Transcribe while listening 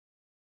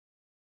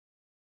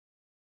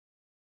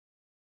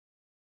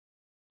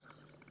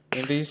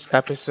In this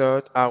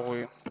episode, I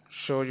will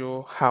show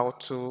you how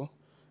to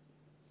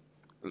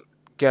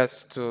get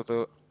to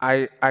the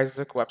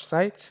IASC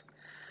website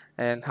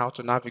and how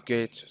to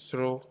navigate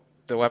through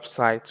the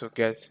website to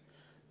get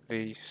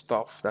the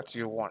stuff that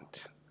you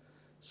want.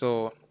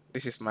 So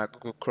this is my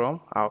Google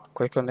Chrome. I'll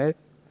click on it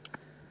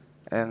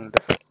and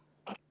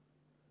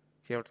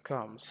here it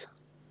comes.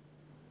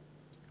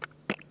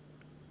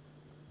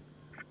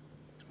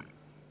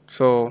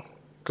 So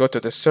go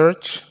to the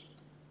search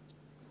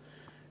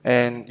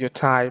and you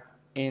type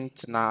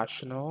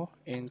international.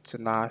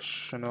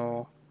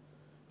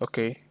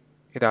 Okay,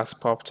 it has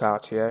popped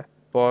out here,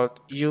 but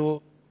you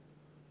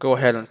go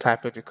ahead and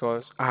type it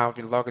because I have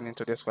been logging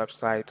into this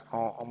website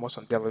on, almost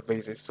on daily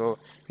basis, so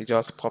it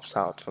just pops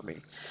out for me.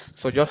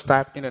 So just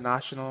type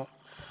International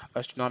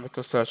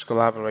Astronomical Search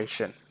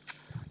Collaboration,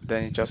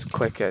 then you just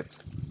click it.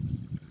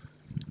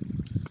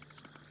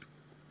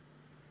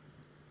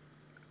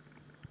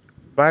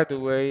 By the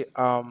way,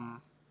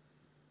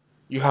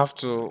 you have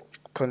to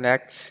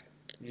connect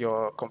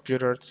your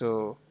computer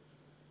to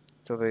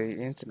the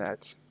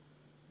internet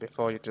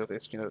before you do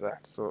this. You know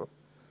that. So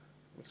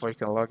before you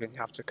can log in, you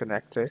have to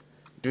connect it.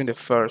 During the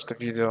first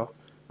video,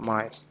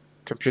 my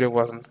computer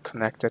wasn't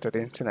connected to the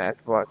internet,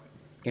 but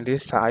in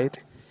this side,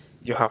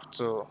 you have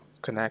to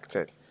connect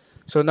it.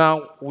 So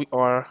now we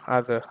are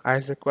at the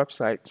Isaac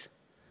website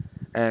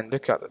and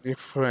look at the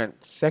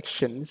different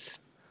sections.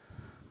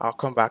 I'll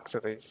come back to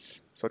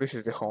this. So this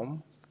is the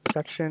home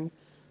section.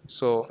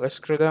 So let's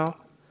scroll down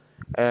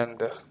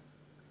and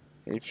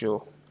if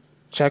you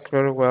check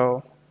very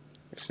well,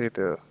 you see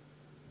the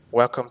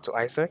welcome to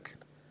Isaac.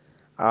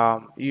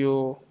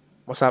 You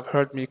must have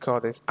heard me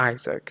call this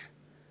Isaac.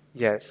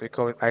 Yes, we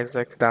call it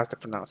Isaac. That's the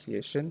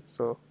pronunciation.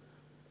 So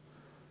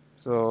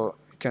you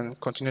can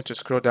continue to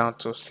scroll down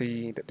to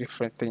see the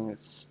different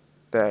things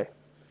there.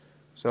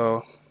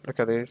 So look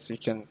at this. You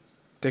can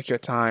take your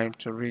time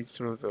to read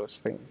through those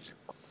things.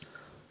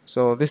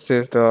 So this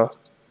is the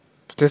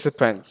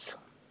participants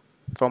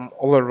from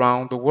all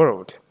around the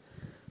world.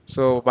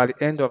 So by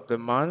the end of the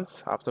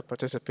month, after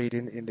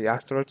participating in the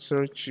asteroid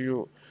search,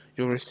 you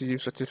receive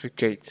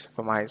certificates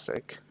from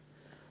Isaac.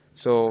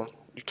 So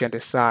you can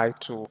decide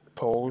to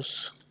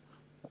pose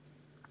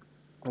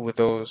with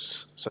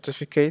those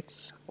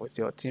certificates with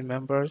your team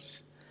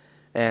members,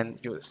 and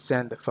you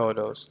send the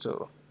photos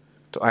to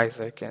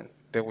Isaac, and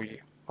they will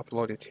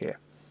upload it here.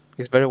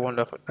 It's very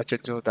wonderful that you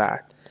do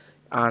that,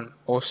 and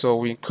also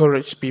we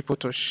encourage people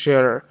to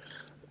share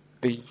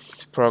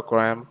this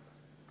program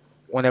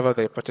whenever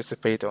they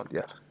participate on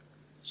their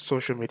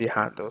social media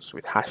handles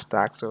with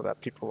hashtags so that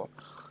people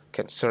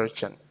can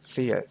search and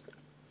see it.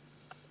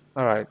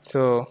 All right,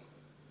 so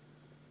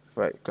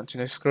right,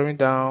 continue scrolling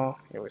down.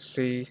 You will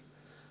see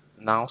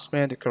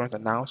announcement, the current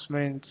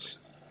announcements.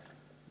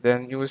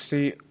 Then you will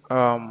see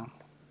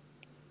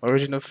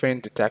original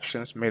faint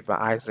detections made by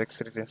Isaac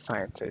citizen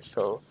scientists.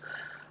 So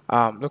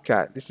look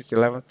at this is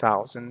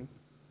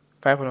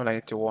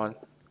 11,591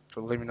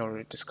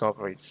 preliminary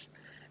discoveries,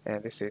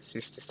 and this is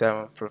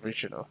 67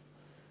 provisional.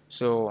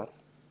 So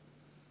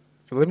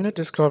preliminary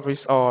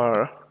discoveries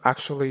are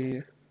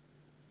actually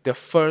the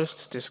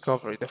first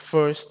discovery, the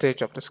first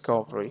stage of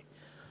discovery.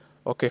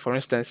 Okay, for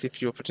instance,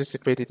 if you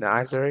participate in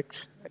Isaac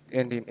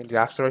in the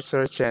asteroid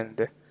search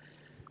and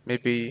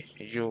maybe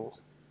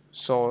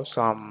saw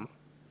some,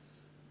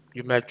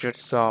 you measured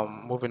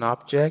some moving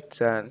objects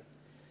and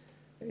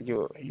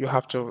you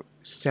have to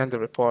send the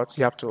report.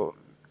 You have to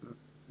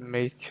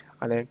make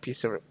an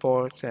NPC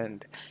report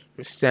and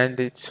you send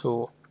it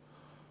to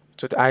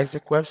the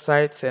Isaac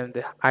website, and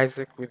the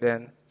Isaac will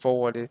then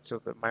forward it to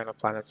the Minor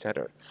Planet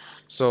Center.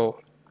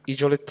 So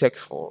usually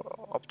takes for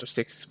up to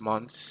 6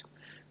 months.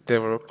 They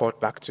will report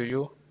back to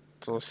you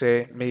to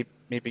say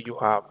maybe you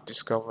have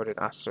discovered an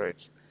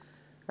asteroid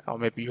or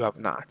maybe you have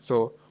not.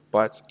 So,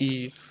 but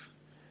if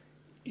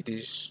it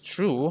is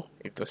true,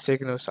 if the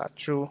signals are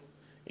true,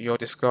 your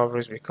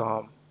discoveries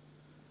become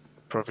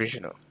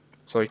provisional.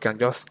 So you can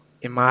just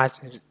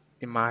imagine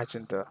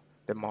the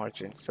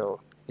margin.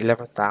 So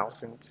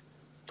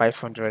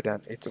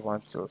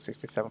 11,581 to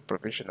 67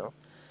 provisional.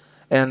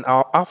 And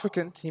our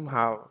African team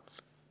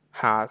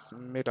has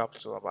made up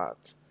to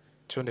about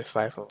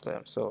 25 of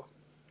them. So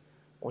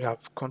we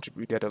have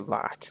contributed a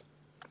lot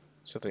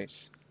to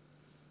this.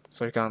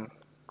 So you can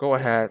go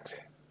ahead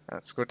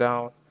and scroll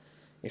down.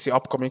 You see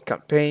upcoming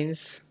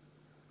campaigns.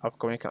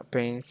 Upcoming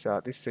campaigns.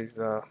 This is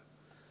uh,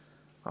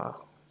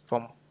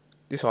 from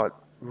these are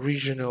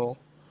regional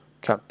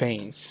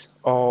campaigns.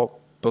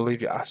 All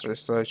Bolivia as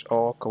research,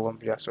 all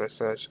Colombia as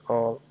research,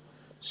 all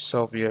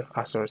Serbia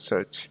as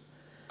research.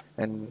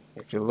 And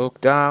if you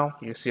look down,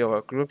 you see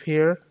our group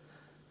here,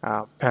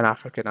 Pan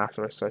African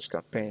Asset Research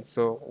Campaign.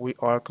 So we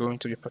are going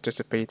to be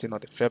participating on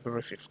the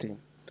February 15,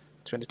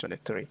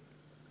 2023.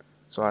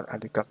 So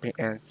and the campaign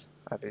ends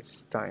at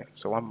this time.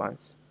 So 1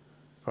 month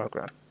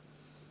program.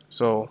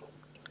 So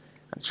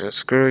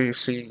just here you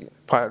see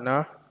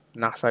partner.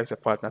 NASA is a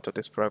partner to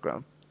this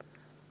program.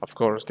 Of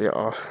course, they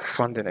are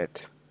funding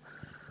it.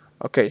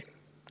 Okay,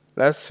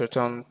 let's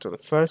return to the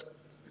first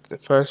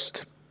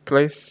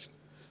place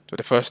to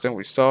the first thing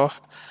we saw.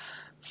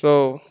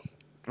 So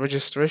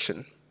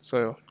registration.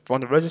 So if you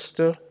want to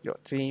register your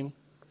team,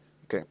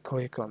 you can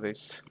click on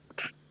this.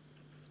 You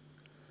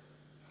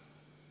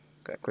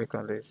can click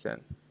on this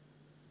and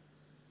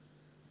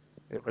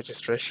the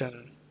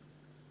registration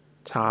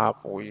tab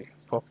will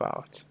pop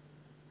out.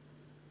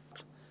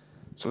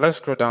 So let's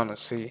scroll down and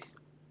see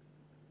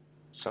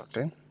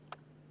something.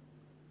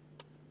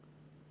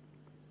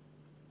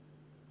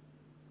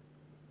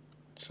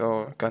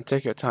 So you can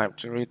take your time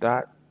to read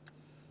that,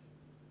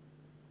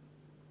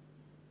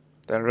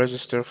 then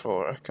register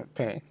for a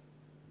campaign.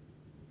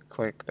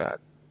 Click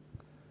that,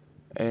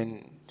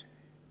 and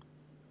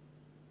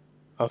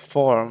a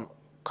form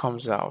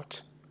comes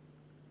out.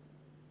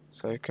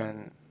 So you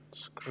can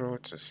scroll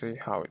to see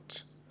how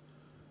it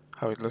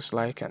looks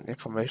like and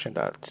information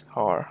that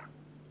are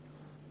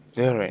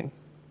therein.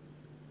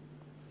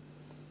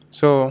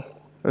 So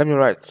let me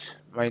write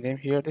my name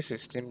here. This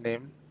is team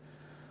name.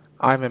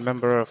 I'm a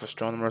member of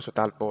Astronomers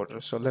Without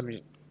Borders. So let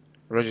me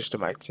register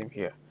my team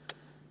here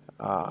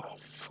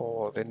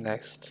for the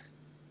next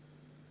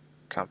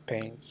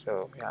campaign.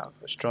 So we have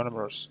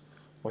Astronomers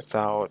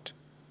Without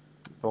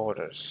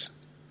Borders,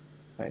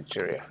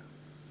 Nigeria.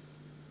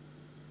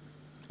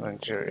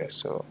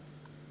 So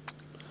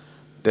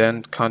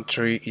then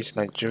country is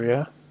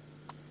Nigeria.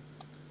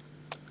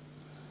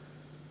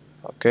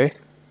 Okay.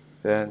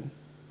 Then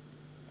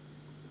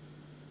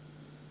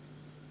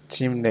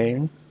team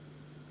name.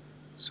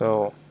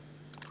 So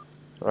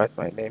write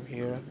my name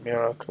here,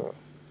 Miracle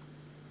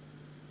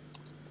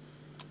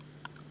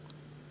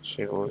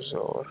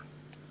Shivuzor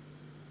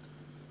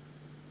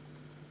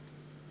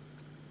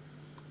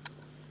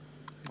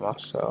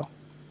Marcel.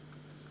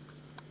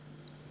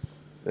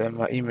 Then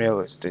my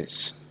email is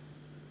this.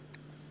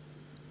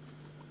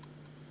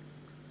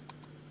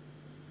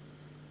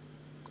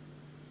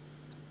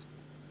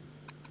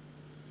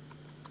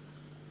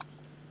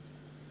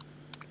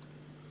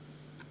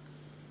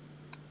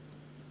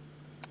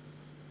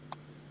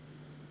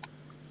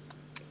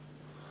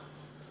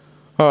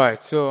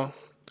 Alright, so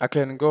I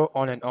can go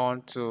on and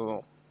on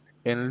to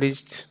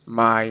enlist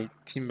my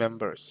team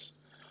members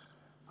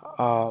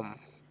um,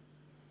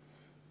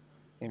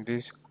 in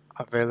these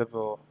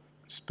available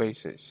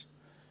spaces.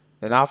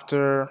 Then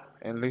after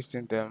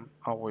enlisting them,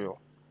 I will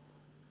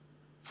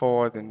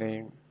forward the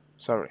name,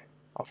 sorry,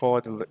 I'll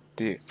forward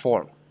the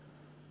form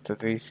to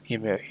this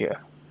email here.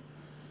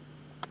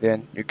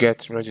 Then you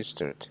get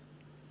registered.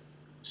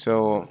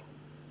 So,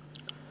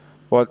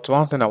 but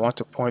one thing I want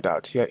to point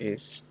out here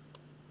is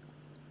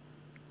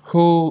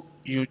who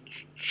you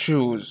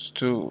choose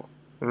to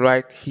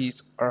write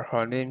his or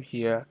her name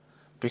here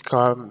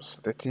becomes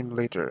the team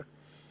leader.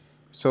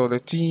 So the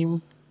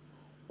team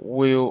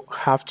will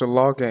have to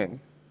log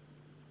in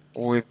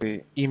with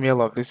the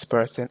email of this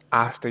person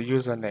as the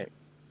username.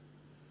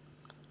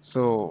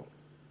 So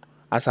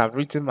as I've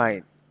written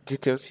my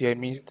details here, it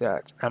means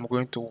that I'm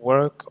going to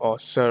work or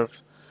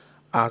serve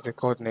as the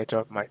coordinator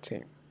of my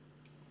team.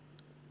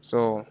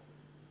 So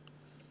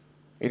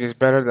it is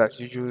better that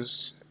you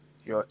use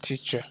your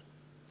teacher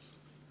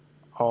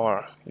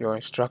or your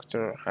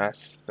instructor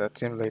as the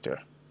team leader.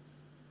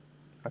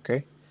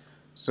 Okay,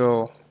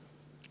 so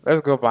let's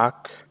go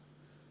back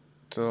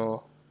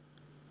to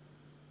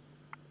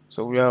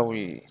where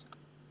we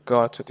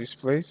got to this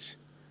place,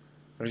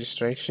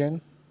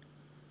 registration.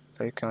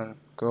 So you can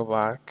go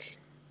back.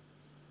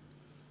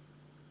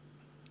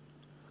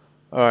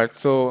 Alright,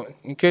 so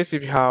in case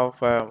if you have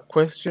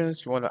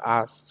questions you want to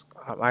ask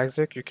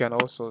Isaac, you can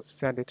also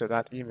send it to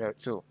that email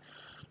too.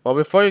 But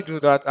before you do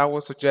that, I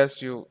would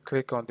suggest you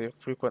click on the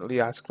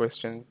frequently asked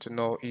question to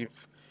know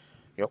if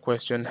your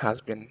question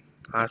has been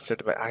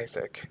answered by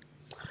Isaac.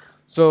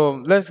 So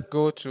let's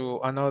go to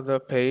another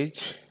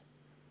page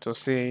to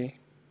see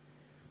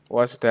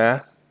what's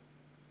there.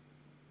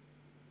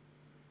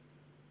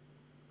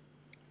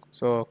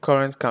 So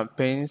current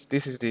campaigns,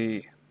 this is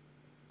the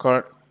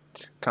current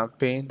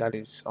campaign that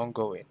is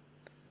ongoing.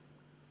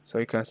 So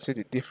you can see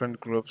the different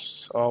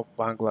groups of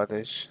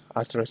Bangladesh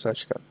as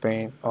research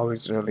campaign, all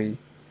Israeli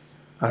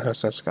as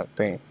research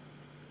campaign.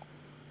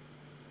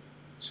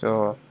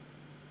 So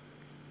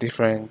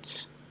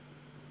different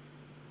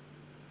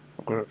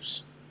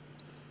groups.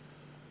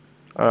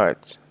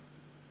 Alright.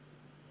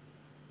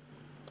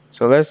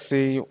 So let's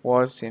see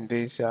what's in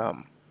this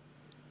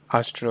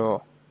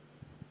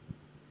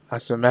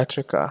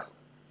Astrometrica.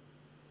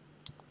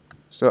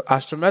 So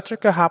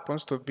Astrometrica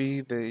happens to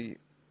be the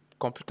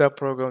computer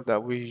program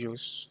that we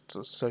use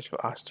to search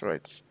for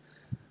asteroids.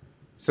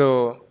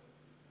 So,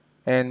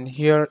 and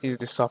here is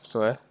the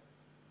software.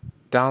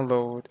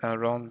 Download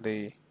and run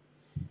the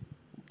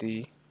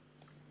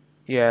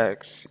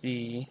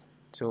IASC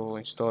to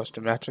install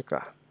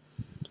Astrometrica.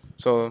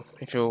 So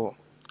if you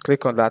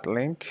click on that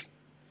link,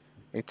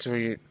 it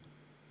will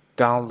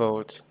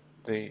download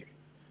the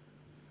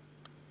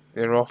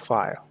raw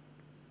file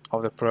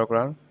of the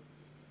program.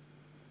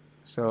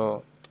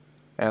 So,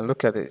 and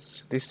look at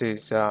this. This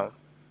is an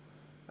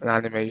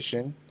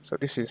animation. So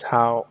this is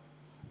how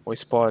we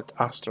spot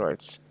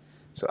asteroids.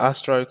 So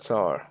asteroids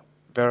are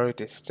very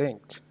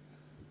distinct.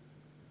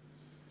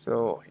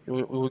 So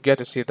we will get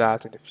to see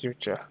that in the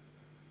future.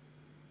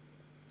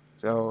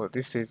 So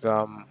this is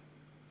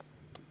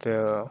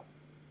the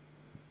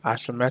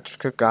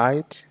astrometrical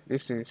guide.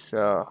 This is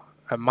a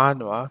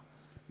manual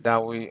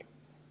that we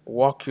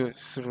walk you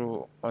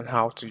through on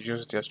how to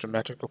use the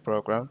astrometrical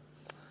program.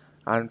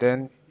 And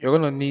then you're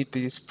going to need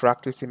these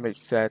practice image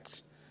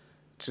sets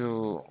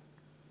to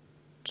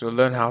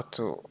learn how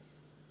to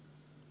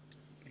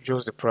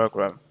use the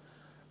program.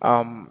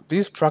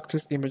 These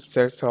practice image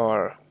sets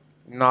are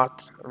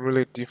not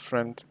really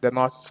different. They're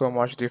not so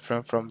much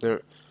different from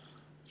the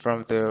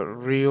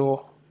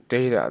real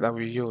data that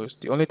we use.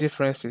 The only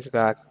difference is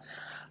that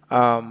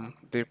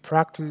the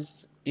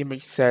practice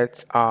image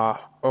sets are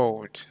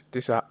old.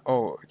 These are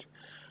old.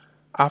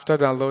 After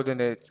downloading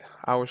it,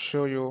 I will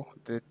show you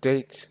the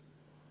date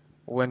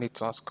when it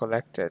was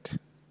collected.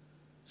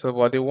 So,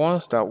 but the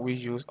ones that we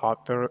use are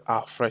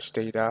fresh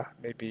data,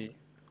 maybe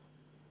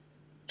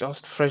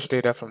just fresh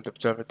data from the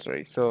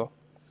observatory. So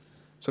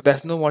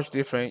there's no much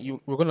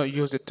different. We're gonna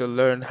use it to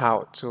learn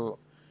how to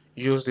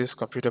use this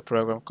computer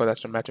program called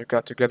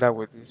Astrometrica together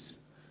with this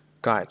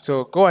guide.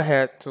 So go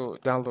ahead to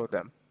download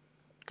them.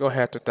 Go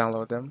ahead to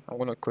download them. I'm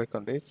gonna click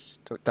on this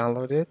to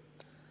download it.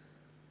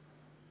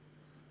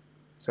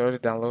 It's already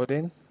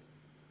downloading.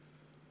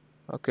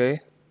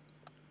 Okay,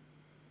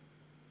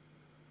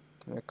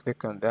 let me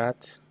click on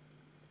that,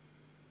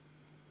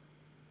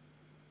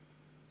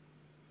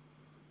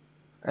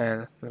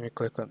 and let me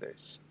click on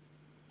this.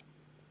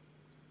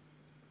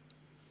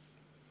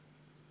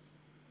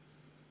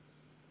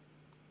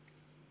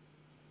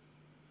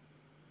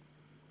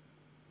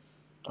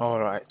 All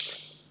right.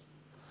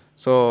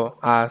 So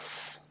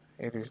as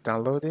it is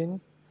downloading,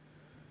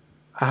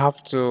 I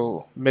have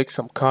to make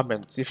some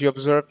comments. If you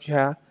observe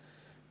here,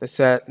 they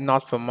said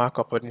not for Mac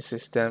operating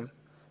system.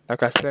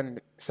 Like I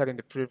said in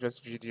the previous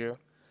video,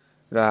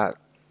 that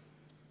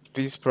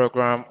this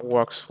program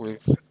works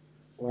with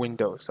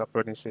Windows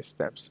operating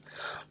systems.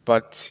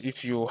 But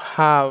if you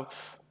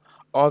have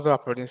other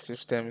operating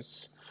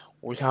systems,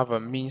 we have a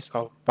means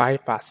of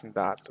bypassing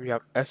that. We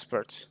have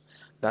experts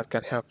that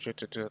can help you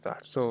to do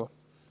that. So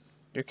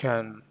you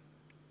can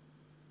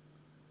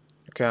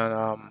you can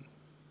um,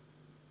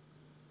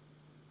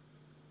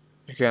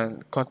 you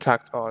can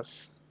contact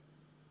us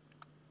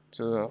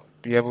to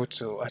be able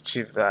to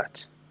achieve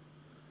that.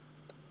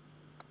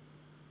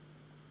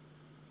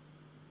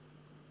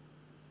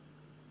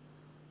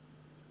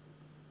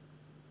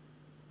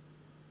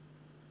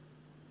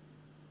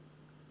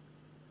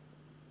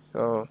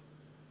 So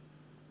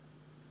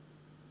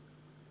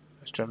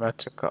it's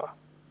dramatical.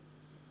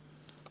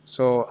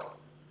 So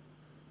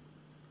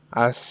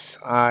as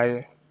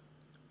I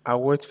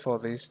wait for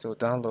this to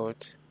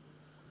download,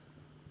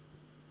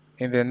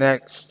 in the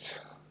next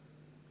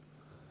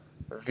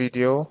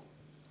video,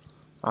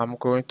 I'm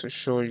going to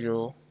show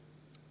you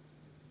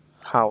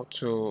how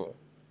to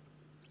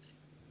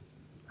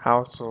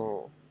how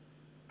to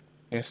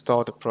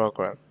install the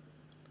program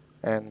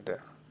and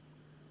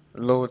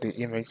load the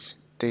image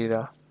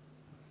data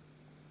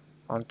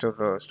onto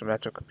the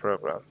Astrometrica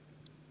program.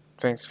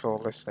 Thanks for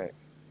listening.